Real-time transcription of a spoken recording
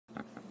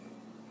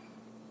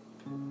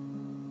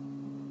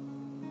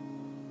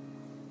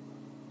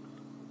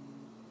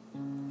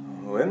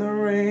When the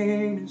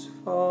rain is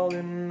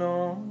falling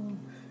on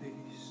your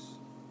face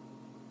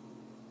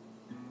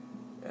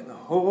and the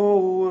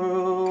whole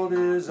world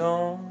is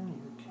on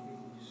your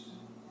case,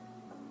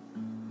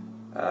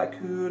 I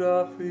could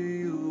offer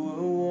you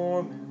a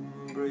warm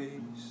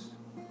embrace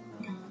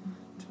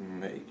to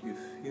make you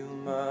feel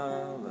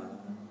my love.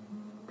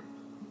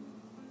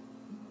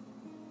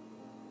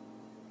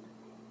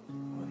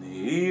 When the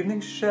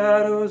evening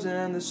shadows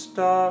and the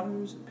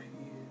stars appear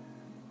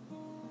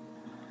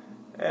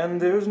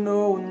and there's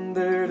no one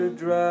there to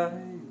dry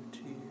your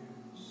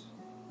tears,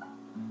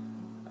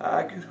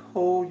 I could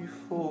hold you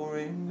for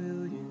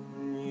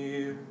 1,000,000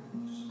 years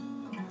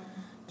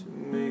to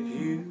make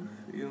you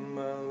feel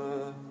my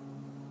love.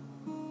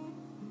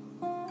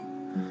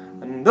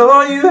 I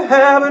know you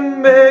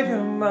haven't made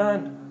your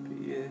mind up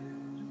yet,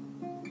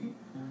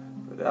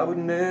 but I would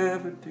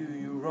never do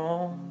you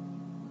wrong.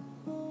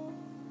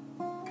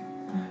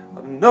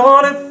 I've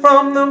known it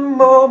from the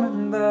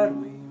moment that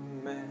we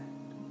met.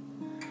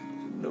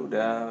 There's no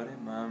doubt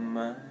in my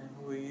mind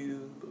where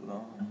you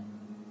belong.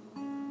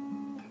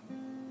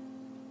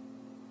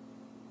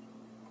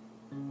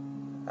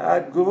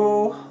 I'd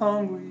go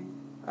hungry,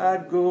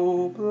 I'd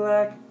go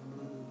black and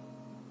blue,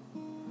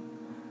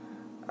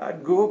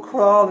 I'd go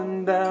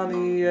crawling down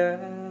the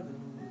avenue.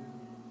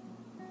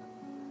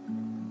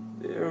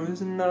 There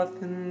is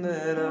nothing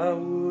that I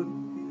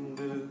wouldn't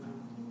do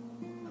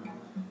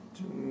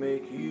to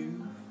make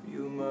you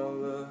feel my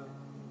love.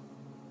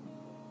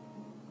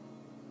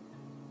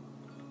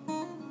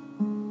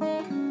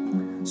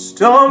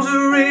 Storms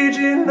are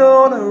raging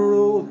on a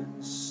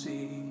rolling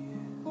sea,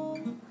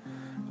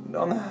 and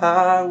on the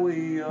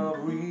highway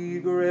of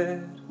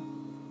regret,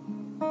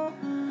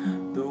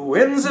 the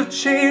winds of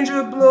change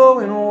are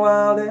blowing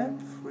wild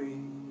and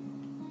free.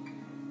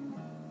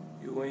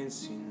 You ain't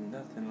seen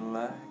nothing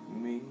like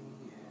me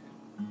yet.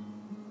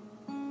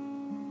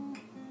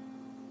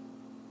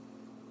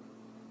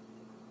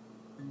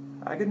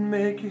 I could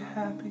make you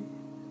happy,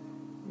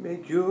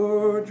 make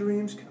your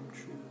dreams come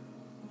true.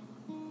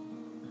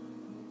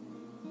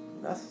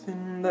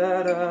 Nothing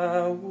that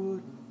I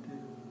wouldn't do.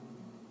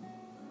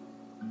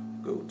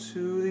 Go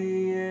to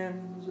the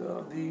ends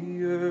of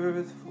the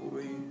earth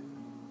for you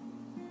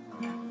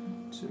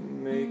to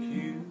make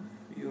you